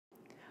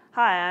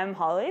Hi, I'm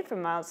Holly from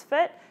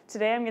Milesfit.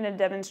 Today I'm going to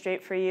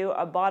demonstrate for you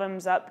a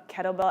bottoms-up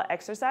kettlebell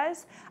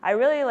exercise. I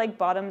really like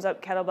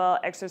bottoms-up kettlebell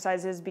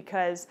exercises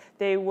because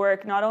they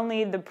work not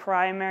only the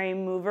primary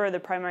mover, the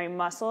primary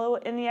muscle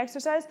in the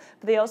exercise,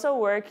 but they also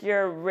work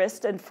your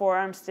wrist and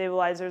forearm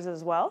stabilizers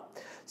as well.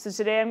 So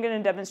today I'm going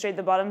to demonstrate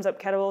the bottoms-up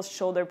kettlebell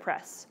shoulder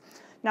press.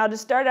 Now to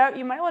start out,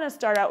 you might want to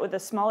start out with a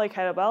smaller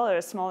kettlebell or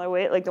a smaller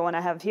weight like the one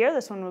I have here.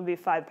 This one would be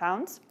 5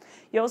 pounds.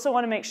 You also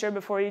want to make sure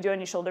before you do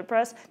any shoulder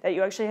press that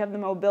you actually have the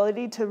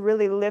mobility to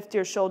really lift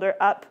your shoulder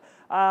up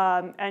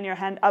and your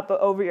hand up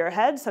over your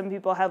head. Some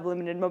people have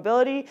limited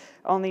mobility,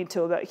 only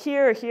to about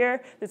here or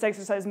here. This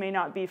exercise may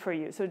not be for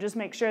you. So just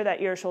make sure that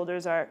your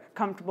shoulders are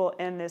comfortable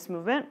in this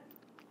movement.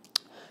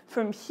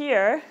 From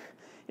here,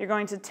 you're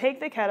going to take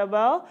the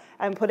kettlebell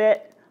and put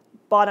it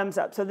bottoms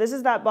up. So this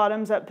is that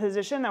bottoms up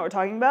position that we're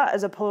talking about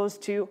as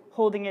opposed to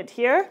holding it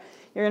here.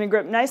 You're going to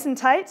grip nice and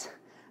tight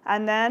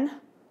and then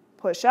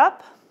push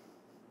up,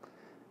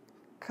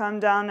 come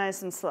down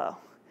nice and slow.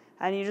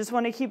 And you just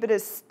want to keep it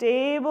as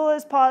stable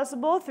as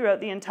possible throughout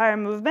the entire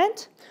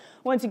movement.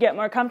 Once you get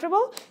more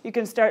comfortable, you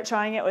can start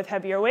trying it with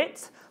heavier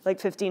weights, like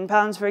 15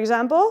 pounds for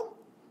example.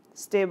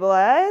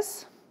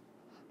 Stabilize,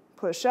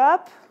 push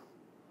up,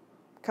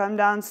 come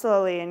down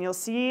slowly. And you'll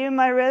see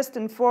my wrist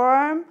and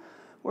forearm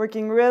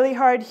working really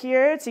hard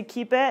here to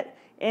keep it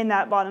in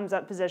that bottoms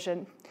up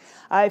position.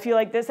 If you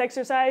like this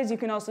exercise, you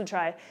can also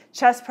try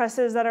chest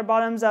presses that are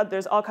bottoms up.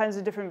 There's all kinds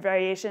of different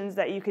variations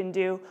that you can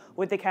do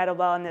with the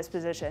kettlebell in this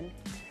position.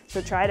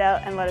 So try it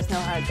out and let us know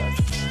how it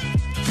goes.